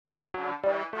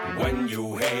When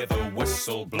you hear the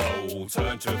whistle blow,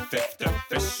 turn to fifth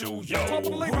official, yo.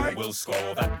 Who will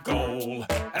score that goal?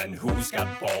 And who's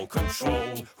got ball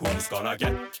control? Who's gonna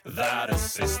get that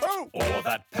assist or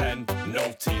that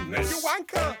penalty miss? You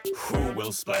wanker! Who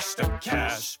will splash the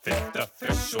cash? Fifth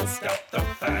official's got the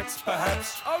facts,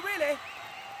 perhaps. Oh, really?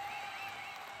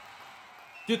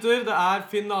 Gutter, det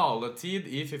finaletid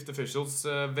I Fifth Officials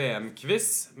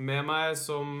VM-quiz. Med meg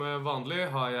som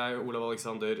vanlig har jeg Olav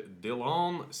Alexander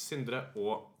Dillon, Sindre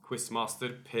og quizmaster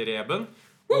Preben.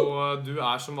 Og du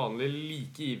som vanlig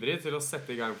like ivrig til å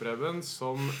sette I gang, Preben,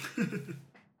 som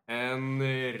en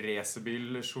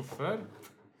racerbilsjåfør.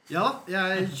 Ja,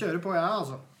 jeg kjører på, jeg,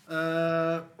 altså.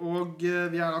 Og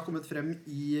vi har da kommet frem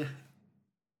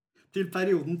til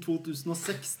perioden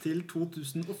 2006 til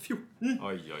 2014.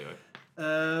 Oi.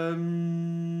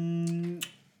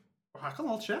 Her kan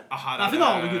alt skje. Her det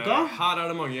finale, gutta. Her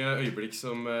det mange øyeblikk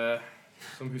som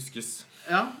huskes.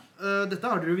 Ja, dette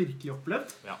har dere jo virkelig opplevd.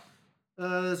 Ja.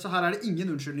 Så her det ingen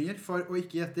unnskyldninger for å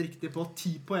ikke gjette riktig på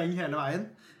 10 poeng hele veien.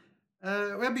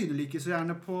 Og jeg begynner like så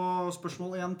gjerne på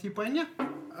spørsmål 1, 10 poeng,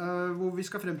 hvor vi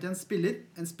skal frem til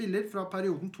en spiller fra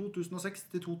perioden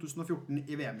 2006 til 2014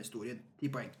 I VM-historien.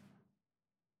 10 poeng.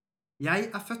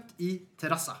 Jeg født I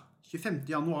Terrassa. 25.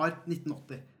 januar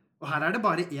 1980. Og her det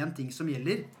bare én ting som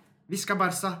gjelder. Visca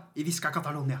Barça I Visca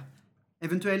Catalonia.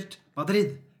 Eventuelt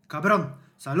Madrid, Cabron,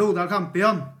 Salud al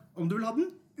Campion, om du vil ha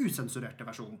den usensurerte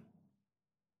versjonen.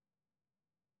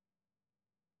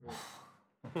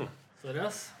 Sorry,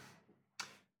 ass.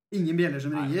 Ingen bjeller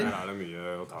som ringer. Her det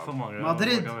mye å ta av.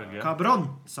 Madrid,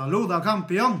 Cabron, Salud al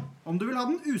Campion, om du vil ha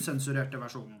den usensurerte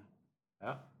versjonen.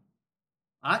 Ja.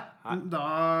 Nei,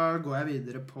 da går jeg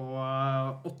videre på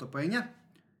 8 poenget.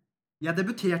 Jeg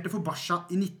debuterte for Barça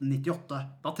I 1998,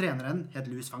 da treneren het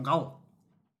Louis van Gaal.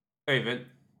 Øyvind,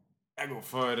 jeg går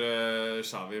for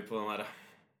Xavi på den her.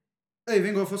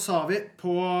 Øyvind går for Xavi på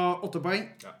 8 poeng.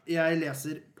 Ja. Jeg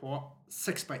leser på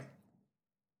 6 poeng.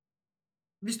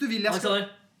 Hvis du vil jeg skal... Alexander.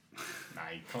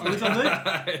 Nei, Alexander?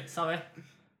 Xavi.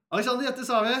 Alexander gjetter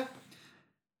Xavi.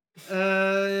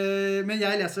 Men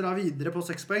jeg leser da videre på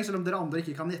 6 poeng, selv om dere andre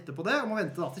ikke kan gjette på det, og må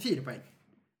vente da til 4 poeng.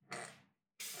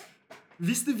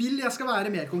 Hvis du vil jeg skal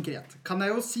være mer konkret, kan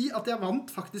jeg jo si at jeg vant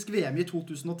faktisk VM I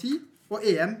 2010, og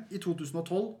EM I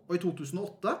 2012 og I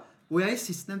 2008, hvor jeg I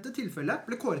sistnevnte tilfelle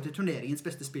ble kåret til turneringens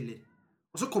beste spiller.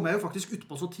 Og så kom jeg jo faktisk ut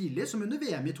på så tidlig som under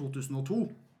VM I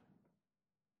 2002.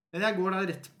 Men jeg går da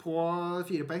rett på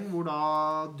 4 poeng, hvor da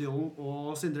Dylan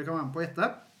og Sindre kan være med på å gjette.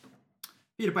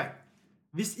 4 poeng.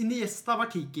 Hvis Iniesta var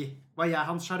Tiki, var jeg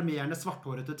hans charmerende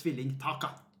svarthårete tvilling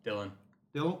Taka. Dylan.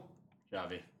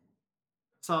 Xavi.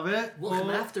 Xavi.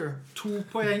 Welcome Og after. 2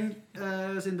 poeng,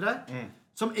 Sindre.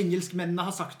 Som engelskmennene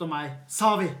har sagt om meg.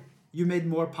 Xavi, you made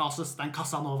more passes than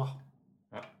Casanova.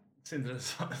 Ja. Sindre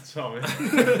Xavi.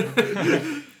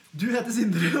 Du heter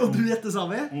Sindre, og du heter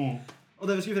Xavi. Og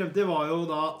det vi skulle frem til var jo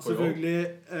da selvfølgelig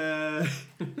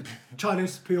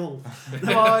Charles Puyol.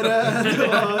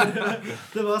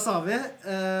 Det var Xavi.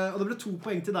 Og det ble 2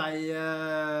 poeng til deg,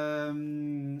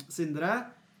 Sindre.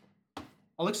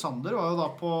 Alexander var jo da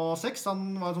på 6.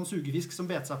 Han var en sånn sugefisk som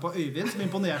bet seg på Øyvind, som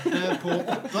imponerte på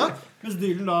 8. Mens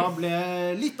Dylan da ble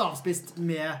litt avspist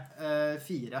med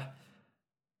 4.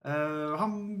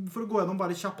 For å gå gjennom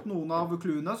bare kjapt noen av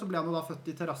kluene, så ble han jo da født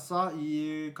I Terrassa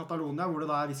I Catalonia, hvor det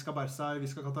da Visca Barça I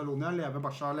Visca Catalonia, leve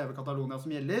Barça, leve Catalonia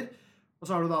som gjelder. Og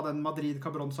så har du da den Madrid,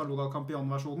 Cabron, Salud al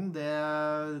Campion-versjonen. Det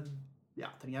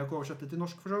trenger jeg ikke oversette til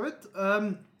norsk for så vidt.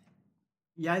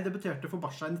 Jeg debuterte for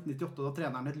Barça I 1998 da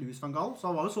treneren het Louis van Gaal, så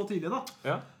han var jo så tidlig da.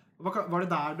 Ja. Var det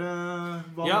der det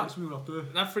var det som gjorde at du...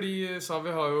 Nei, fordi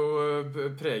Xavi har jo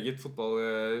preget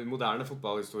moderne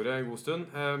fotballhistorie en god stund,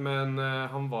 men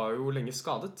han var jo lenge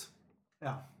skadet.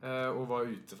 Ja. Og var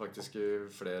ute faktisk I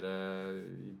flere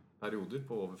perioder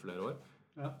på over flere år.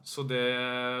 Ja. Så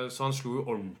han slo jo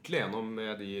ordentlig gjennom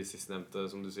med de sistnevnte,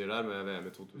 som du sier der, med VM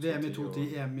I 2010. VM I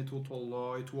 2010, EM I 2012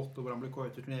 og I 2008, hvor han ble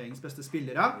kåret til turneringens beste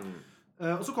spillere.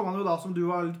 Og så kom han jo da, som du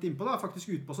var litt inne på da,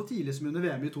 faktisk ut på så tidlig som under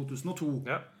VM I 2002.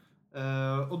 Ja.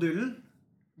 Og Dylan,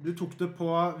 du tok det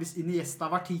på hvis Iniesta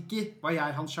var Tiki, var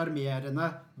jeg hans charmerende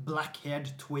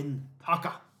black-haired twin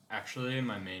Taka. Actually,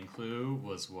 my main clue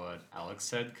was what Alex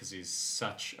said, because he's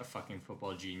such a fucking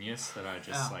football genius that I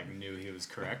just knew he was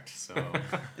correct. So.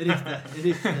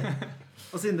 Riktig.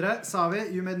 Og Sindre,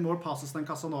 Xavi, you made more passes than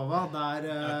Casanova. Der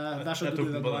skjønte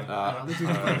du det. Ja, du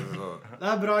tok det.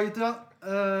 Det bra, gutter.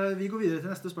 Vi går videre til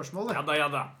neste spørsmål. Ja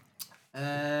da.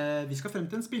 Vi skal frem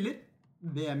til en spiller.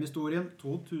 VM-historien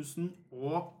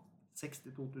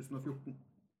 2006-2014.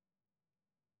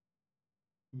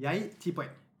 Jeg 10 poeng.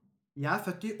 Jeg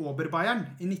født I Oberbayern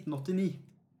I 1989.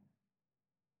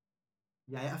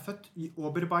 Jeg født i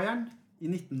Oberbayern i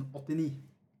 1989.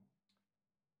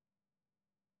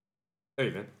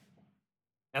 Øyvind.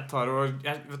 Vet du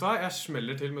hva? Jeg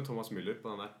smeller til med Thomas Müller på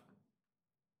den der.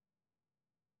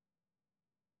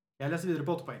 Jeg leser videre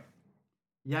på 8 poeng.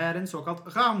 Jeg en såkalt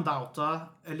Raumdeuter,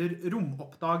 eller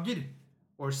romoppdager,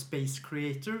 or space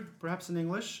creator, perhaps in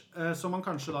English, som man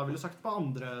kanskje da ville sagt på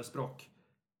andre språk.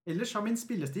 Ellers har min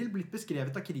spillestil blitt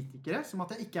beskrevet av kritikere som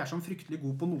at jeg ikke så fryktelig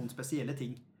god på noen spesielle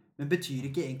ting. Men betyr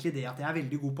ikke egentlig det at jeg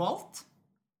veldig god på alt?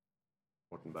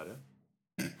 Morten Berre.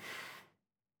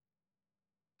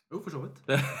 Jo, for så vidt.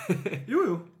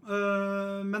 Jo.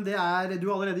 Men det du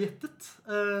allerede gjettet.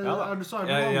 Ja da. Så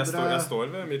Jeg står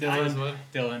ved mitt svar.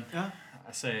 Dylan. Ja.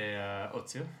 I say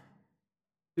Özil.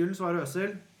 Dylan svarer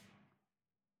Özil.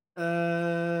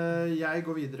 Jeg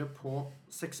går videre på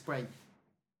 6 poeng.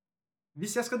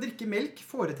 Hvis jeg skal drikke melk,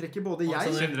 foretrekker både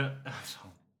jeg...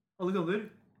 Alexander?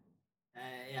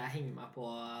 Jeg henger meg på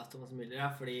Thomas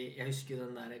Müller, fordi jeg husker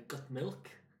den der Gut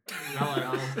Milk. Da var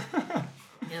han...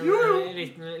 Nei,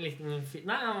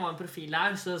 han var en profil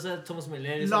her, så Thomas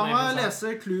Müller... La meg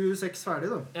lese Clue 6 ferdig,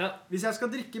 da. Ja. Hvis jeg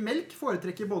skal drikke melk,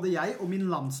 foretrekker både jeg og min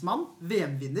landsmann,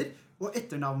 VM-vinner og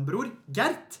etternavnbror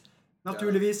Gert,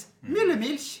 naturligvis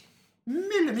Myllemilch.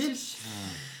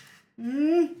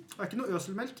 Det ikke noe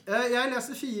øselmelk. Jeg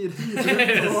leser 4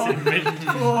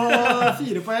 på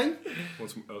 4 poeng. Er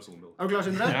du klar,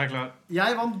 Sindre? Jeg klar.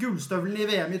 Jeg vant gullstøvlen i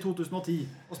VM i 2010.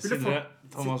 Sindre,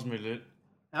 Thomas Müller.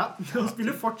 Ja, og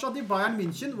spiller fortsatt i Bayern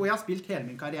München, hvor jeg har spilt hele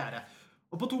min karriere.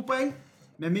 Og på 2 poeng,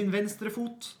 med min venstre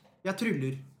fot, jeg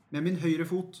tryller. Med min høyre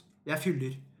fot, jeg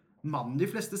fyller. Mannen de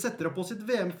fleste setter opp på sitt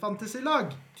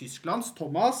VM-fantasy-lag. Tysklands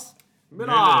Thomas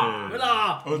Müller.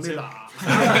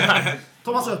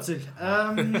 Thomas Özil.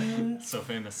 So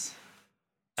famous.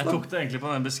 Jeg tok det egentlig på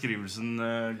den beskrivelsen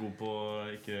god på,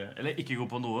 ikke god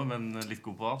på noe, men litt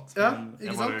god på alt. Ja, men ikke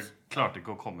jeg bare sant? klarte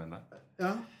ikke å komme inn der.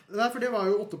 Ja, nei, for det var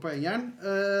jo 8 poengeren.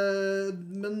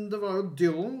 Men det var jo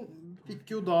Dylan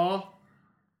fikk jo da...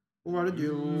 Hvor var det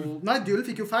Dylan? Nei, Dylan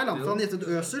fikk jo feil, for han gjettet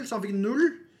Özil, så han fikk 0.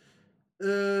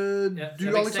 Du,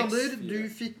 Alexander, du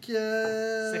fikk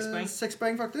 6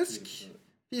 poeng faktisk.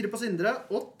 4 på Sindre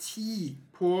og 10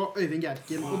 på Øyvind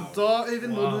Gerken. Og da,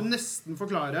 Øyvind, må du nesten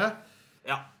forklare.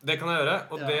 Ja, det kan jeg gjøre.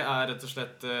 Og det rett og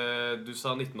slett du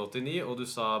sa 1989, og du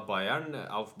sa Bayern,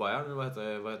 Auf Bayern, hva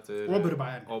heter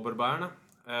Oberbayern. Oberbayern, ja.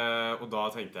 Og da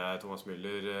tenkte jeg Thomas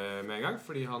Müller med en gang,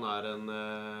 fordi han en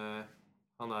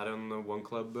one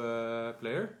club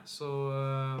player. Så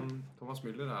Thomas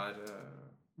Müller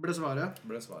Ble svaret.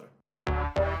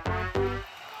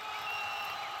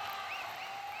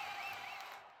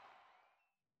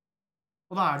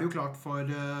 Og da det jo klart for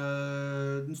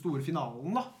den store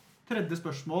finalen da. Tredje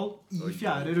spørsmål i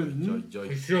 4. runden.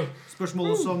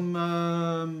 Spørsmålet som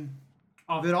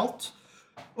avgjør alt.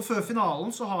 Og før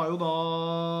finalen så har jo da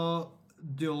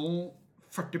Dylan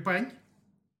 40 poeng.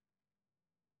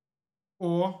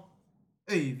 Og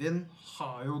Øyvind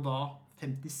har jo da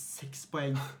 56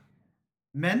 poeng.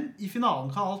 Men i finalen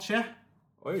kan alt skje.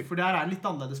 For der litt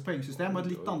annerledes poengsystem og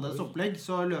et litt annerledes opplegg,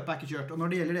 så løpet ikke kjørt. Og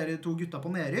når det gjelder dere 2 gutta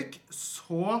på nedrykk,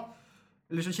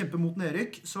 eller som kjemper mot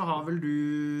nedrykk, så har vel du,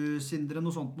 Sindre,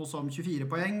 noe som 24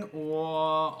 poeng,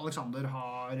 og Alexander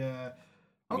har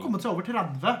kommet seg over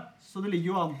 30, så det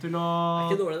ligger jo an til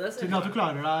til at du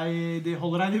klarer deg, de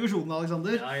holder deg i divisjonen,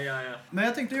 Alexander. Ja. Men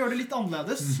jeg tenkte å gjøre det litt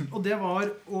annerledes, og det var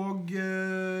å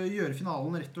gjøre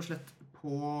finalen rett og slett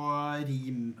på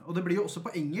rim. Og det blir jo også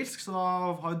på engelsk, så da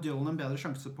har Dylan en bedre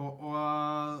sjanse på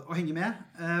å henge med.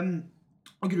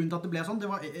 Og grunnen til at det ble sånn, det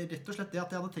var rett og slett det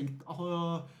at jeg hadde tenkt å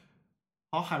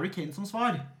ha Harry Kane som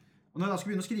svar. Og når jeg da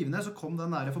skulle begynne å skrive ned, så kom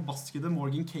den der forbaskede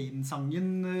Morgan Kane-sangen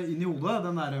inn i hodet.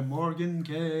 Den der Morgan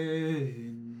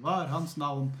Kane var hans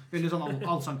navn. Veldig sånn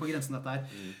allsang på grensen dette her.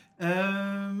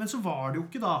 Men så var det jo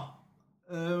ikke da.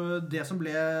 Det som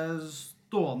ble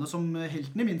stående som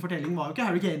helten i min fortelling var jo ikke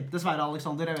Harry Kane. Dessverre,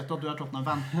 Alexander, jeg vet at du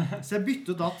Tottenham-fan. Så jeg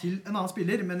byttet da til en annen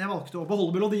spiller, men jeg valgte å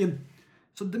beholde melodien.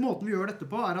 Så måten vi gjør dette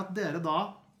på at dere da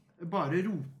bare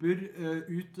roper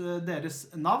ut deres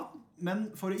navn,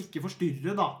 men for å ikke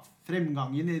forstyrre da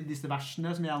fremgangen i disse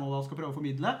versene som jeg nå da skal prøve å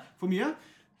formidle for mye,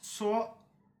 så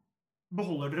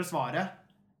beholder dere svaret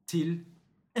til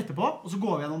etterpå, og så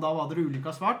går vi gjennom da hva dere ulike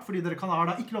har svart, fordi dere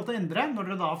har da ikke lov til å endre når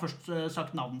dere da har først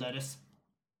sagt navnet deres.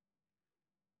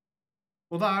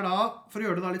 Og det da, for å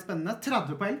gjøre det da litt spennende,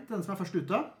 30 poeng til den som først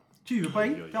ute, 20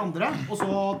 poeng til andre, og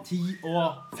så 10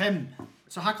 og 5.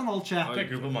 Så her kan alt skje.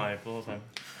 Tenker du på meg på 5?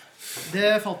 Det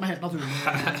falt meg helt naturlig,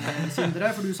 Sindre,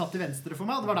 for du satt til venstre for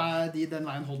meg, og det var den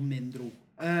veien hånden min dro.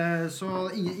 Så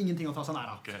ingenting å ta seg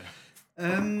nær av. Okay.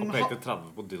 Han pekte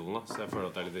 30 på Dylan, da, så jeg føler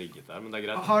at det litt rigget der, men det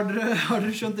greit. Har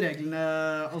dere skjønt reglene,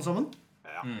 alle sammen?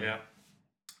 Ja.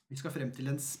 Vi skal frem til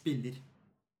en spiller.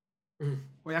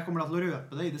 Og jeg kommer da til å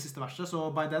røpe det i det siste verset, så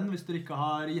by then, hvis dere ikke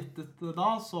har gjettet det da,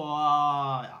 så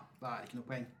ja, det ikke noe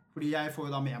poeng. Fordi jeg får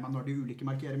jo da med meg når de ulike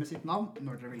markerer med sitt navn,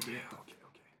 når dere velger gjette.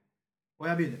 Og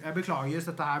jeg begynner. Jeg beklager hvis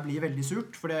dette her blir veldig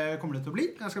surt, for det kommer det til å bli.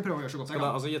 Jeg skal prøve å gjøre så godt jeg kan. Skal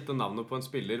da altså gjette navnet på en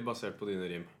spiller basert på dine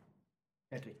rim?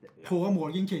 Helt riktig. På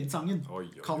Morgan Kane-sangen.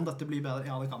 Kan dette bli bedre?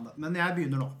 Ja, det kan det. Men jeg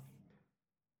begynner nå.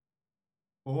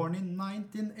 Born in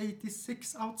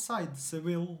 1986 outside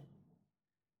Seville,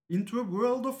 into a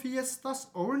world of fiestas,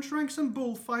 orange ranks and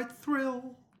bullfight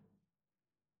thrill,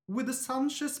 with the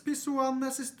Sanchez Pizjuan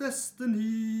as his destiny,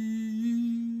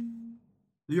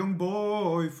 the young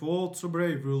boy fought so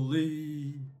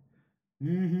bravely.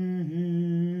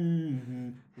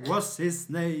 Was his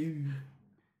name?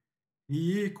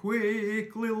 He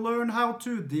quickly learned how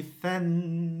to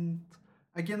defend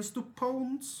against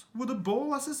opponents with a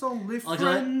ball as his only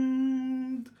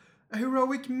friend. A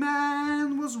heroic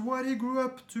man was what he grew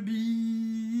up to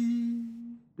be.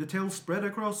 The tale spread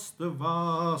across the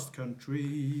vast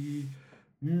country.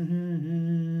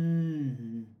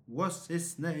 Was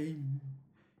his name?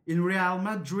 In Real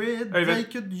Madrid, they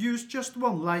could use just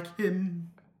one like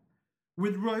him,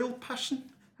 with royal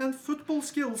passion and football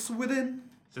skills within.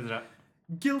 Sindre.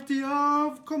 Guilty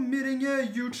of committing a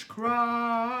huge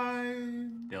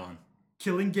crime. Dylan.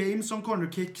 Killing games on corner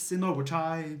kicks in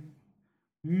overtime.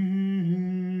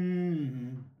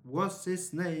 What's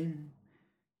his name?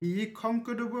 He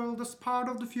conquered the world as part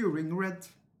of the Furing Red.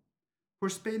 For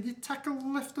Spain he tackled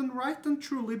left and right and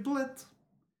truly bled.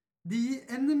 The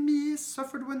enemy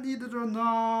suffered when needed or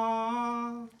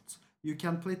not. You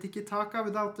can't play tiki-taka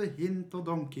without a hint of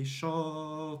Don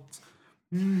Quixote.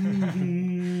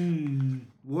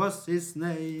 What's his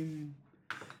name?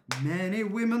 Many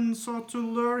women sought to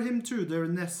lure him to their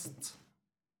nest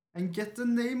and get the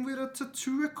name with a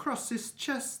tattoo across his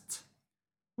chest.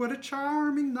 What a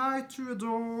charming night to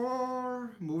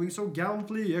adore, moving so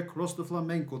gallantly across the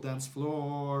flamenco dance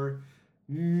floor.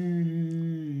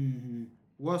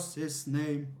 What's his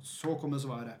name? Så kommer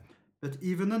svaret. But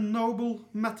even a noble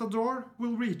matador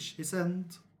will reach his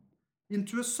end.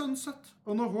 Into a sunset,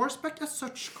 on a horseback as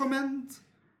such commend.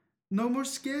 No more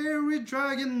scary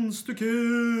dragons to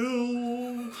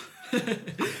kill.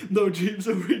 No dreams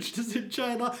of riches in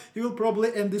China. He will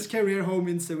probably end his career home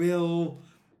in Seville.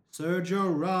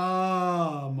 Sergio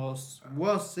Ramos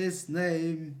was his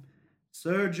name.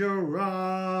 Sergio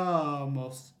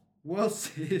Ramos was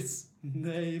his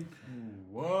name.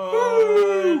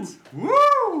 What?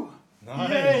 Woo!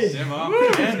 Nice. Det var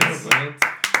pent.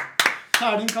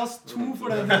 Terningkast 2 for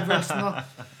den følelsen da.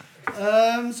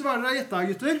 Så var det da gjettet,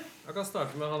 gutter. Jeg kan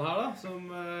starte med han her da, som...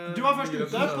 Du var først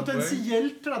ute,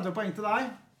 potensielt 30 poeng til deg.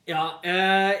 Ja,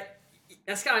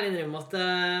 jeg skal ærlig innrømme at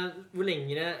hvor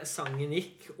lengre sangen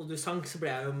gikk, og du sang, så ble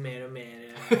jeg jo mer og mer...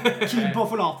 Keen på å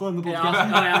forlate denne podcasten.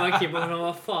 Ja, jeg var keen på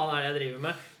hva faen jeg driver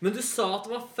med. Men du sa at du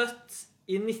var født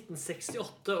i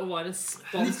 1968 og var en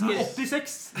spansk...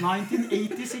 1986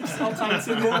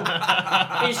 alternativ.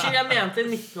 Unnskyld, jeg mente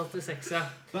 1986, ja.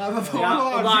 Og da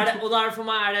er det for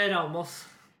meg Ramos.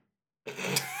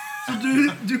 Så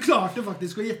du klarte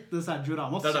faktisk å gjette Sergio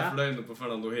Ramos. Det er derfor du er inne på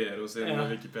Fernando Hierro sin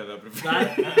Wikipedia-profil. Nei,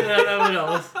 det er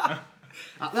Ramos.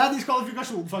 Ja, det er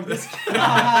diskvalifikasjon faktisk.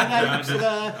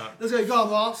 Det skal ikke ha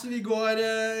noe av, så vi går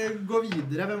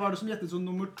videre. Hvem var det som gjettet som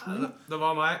nummer 2? Det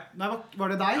var meg. Nei, var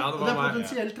det deg? Ja, det var meg. meg.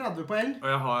 Potensielt 30 poeng. Og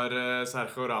jeg har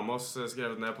Sergio Ramos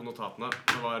skrevet ned på notatene.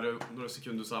 Det var noen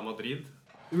sekunder du sa Madrid.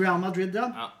 Real Madrid,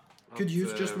 ja. Could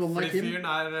use just one like him. Fordi fyren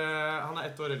han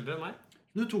 1 år eldre enn meg.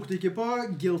 Du tok det ikke på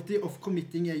guilty of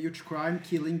committing a huge crime,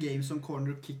 killing games on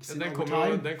corner kicks in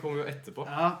overtime. Den kom jo etterpå.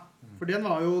 Ja, for den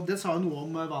sa jo noe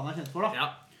om hva han kjent for da. Ja.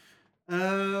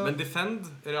 Men Defend,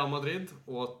 Real Madrid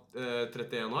og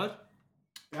 31 år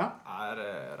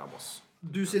Ramos.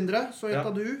 Du, Sindre, så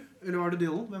gjettet du. Eller var det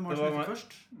Dylan? Hvem var det som gjettet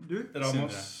først? Du?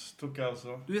 Ramos tok jeg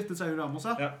også. Du gjettet Sergio Ramos,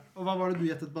 ja? Og hva var det du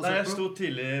gjettet basert på? Nei, jeg sto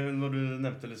tidlig når du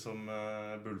nevnte liksom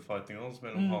bullfighting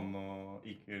mellom han og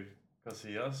Iker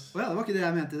Casillas. Ja, det var ikke det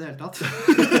jeg mente i det hele tatt.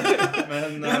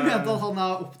 Jeg mente at han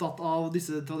opptatt av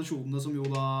disse tradisjonene som jo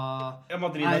da... Ja,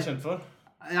 Madrid kjent for.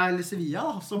 Ja, eller Sevilla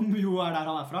da, som jo der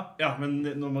han fra. Ja, men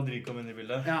når Madrid kom inn i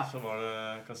bildet, så var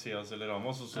det Casillas eller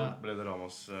Ramos, og så ble det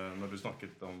Ramos når du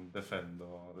snakket om Defend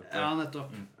og dette. Ja,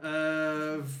 nettopp.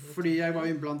 Fordi jeg var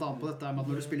jo blant annet på dette med at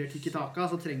når du spiller tiki-taka,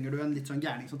 så trenger du en litt sånn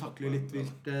gærning som takler litt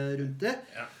vilt rundt det.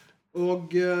 Og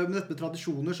med dette med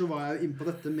tradisjoner så var jeg jo inne på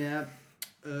dette med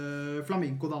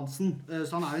flamenco-dansen.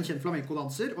 Så han en kjent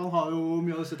flamenco-danser, og han har jo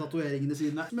mye av disse tatueringene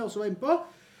sine, som jeg også var inne på.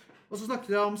 Og så snakket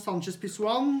jeg om Sanchez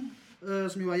Pizjuan,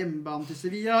 som jo hjemmebane til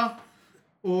Sevilla.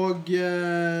 Og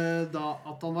da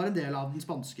at han var en del av den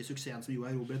spanske suksessen som jo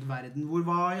erobret verden. Hvor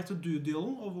var du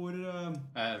Dylan, og hvor...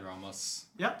 Ramos.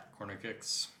 Ja. Corner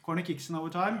kicks. Corner kicks in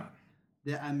overtime.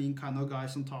 Det min kind of guy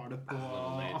som tar det på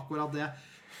akkurat det.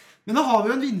 Men da har vi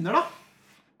jo en vinner da,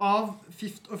 av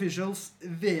Fifth Officials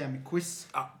VM-quiz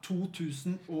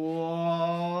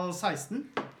 2016.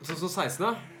 Så 16,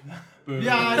 ja. Vi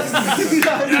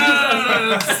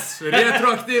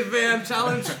Retroaktiv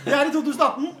VM-challenge. Vi i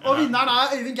 2018, og vinneren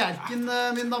Øyvind Gerken,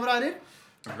 mine damer og herrer.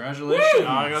 Congratulations.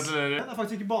 Ja, gratulerer. Det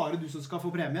faktisk ikke bare du som skal få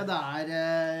premie, det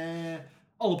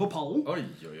alle på pallen. Oi.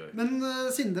 Men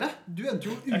Sindre, du endte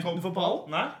jo utenfor pallen.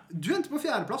 Nei, Du endte på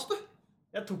 4. plass, du.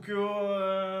 jeg tok jo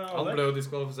Han ble jo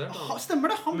diskvalifisert. Stemmer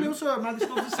det, han ble jo søren meg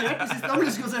diskvalifisert. Han ble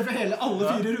diskvalifisert for alle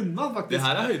 4 rundene, faktisk. Det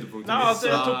her høydepunktet. Nei, altså,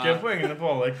 jeg tok jo poengene på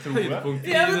Alec, tror jeg. Høydepunktet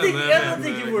Jeg vet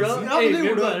ikke hvordan. Ja, men det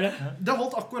gjorde bare. Det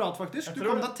holdt akkurat, faktisk. Du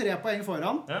kom deg 3 poeng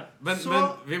foran. Men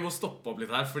Så- vi må stoppe opp litt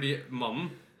her, fordi mannen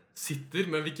sitter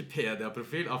med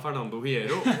Wikipedia-profil av Fernando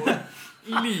Hierro og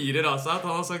lirer av seg at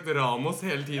han har sagt Ramos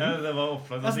hele Ja, tiden. det var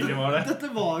opplagt hvis ikke var det. Dette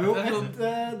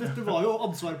var jo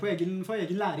ansvar for egen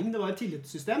læring. Det var et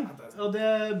tillitssystem. Og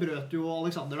det brøt jo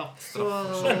Alexander, da. Så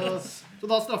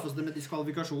da straffes det med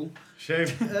diskvalifikasjon.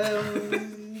 Shame.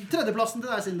 Tredjeplassen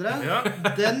til deg, Sindre, Ja.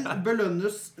 den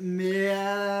belønnes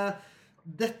med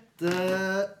dette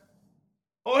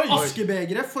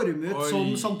askebegeret formet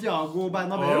som Santiago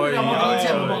Bernabeu. Real Madrids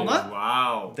hjemmebane.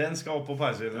 Wow. Den skal opp på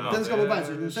peisehyllen. Den skal på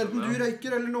peisehyllen. Så enten du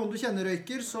røyker eller noen du kjenner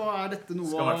røyker, så dette noe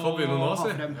Skal i hvert fall begynne nå, ha si.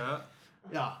 frem. Ja.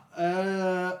 Ja.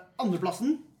 Andreplassen,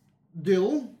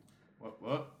 Dylan.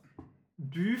 What?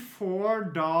 Du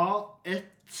får da et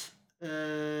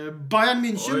Bayern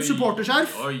München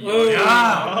supporterskjerf. Oi.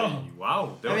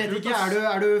 Wow. Det Jeg var vet kult, ikke, ass.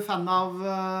 er du fan av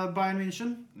Bayern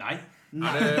München? Nei.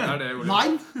 Er det Ole?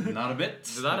 Nei. Not a bit.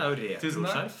 Det der er jo Tusen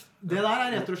takk. retroskjerf. Det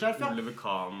der retroskjerf, ja. Oliver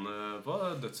Kahn på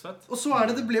dødsfett. Og så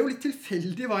det ble jo litt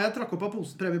tilfeldig hva jeg trakk opp av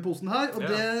premieposen her. Og Ja.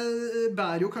 det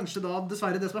bærer jo kanskje da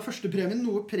dessverre det som første premien,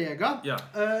 noe prega. Ja.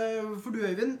 For du,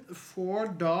 Øyvind,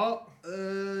 får da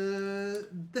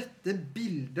dette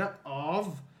bildet av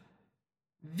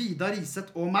Vidar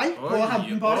Riseth og meg på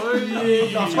Hampton Park i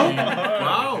Glasgow.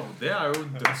 Wow, det er jo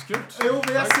dødskult. Jo,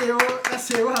 men jeg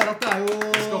ser jo her at det jo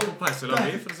Skal opp på peisela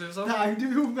mi, for å si det sånn. Det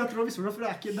jo, jeg tror det for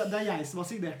det jeg som har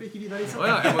signert og ikke Vidar Riseth. Å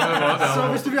ja, jeg må jo bare Så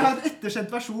hvis du vil ha en ettersendt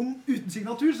versjon uten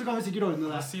signatur, så kan vi sikkert ordne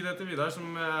det. Si det til Vidar, som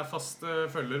er fast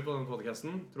følger på denne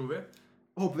podcasten, tror vi.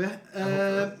 Håper vi.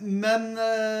 Men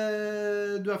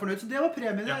du fornøyd, så det var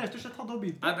premien jeg rett og slett hadde å by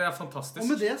på. Nei, det er fantastisk. Og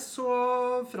med det så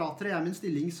fratrer jeg min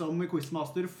stilling som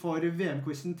quizmaster for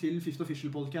VM-quizen til Fifth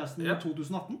Official-podcasten Ja.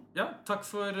 2018. Ja, takk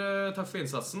for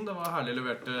innsatsen. Det var herlig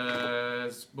levert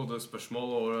både spørsmål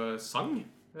og sang.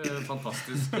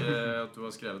 Fantastisk at du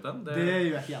har skrevet den. Det gjør jeg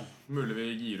ikke igjen. Mulig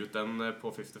vi gir ut den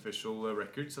på Fifth Official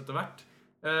Records etter hvert.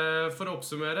 For å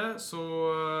oppsummere så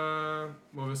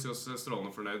må vi si oss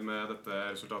strålende fornøyd med dette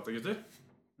resultatet, gutter.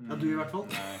 Ja, du i hvert fall.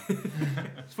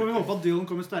 Så får vi håpe at Dylan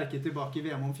kommer sterkere tilbake i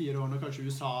VM om 4 år når kanskje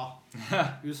USA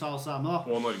også med da.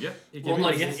 Og Norge. Og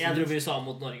Norge. Jeg tror vi sa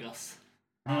mot Norge, ass.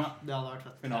 Ja, det hadde vært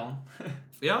fett. Finalen.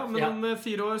 Ja, men Ja. om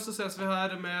 4 år så ses vi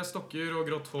her med stokker og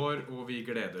grått hår, og vi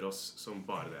gleder oss som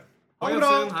bare det. Ha det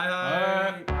bra! Hei,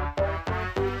 hei!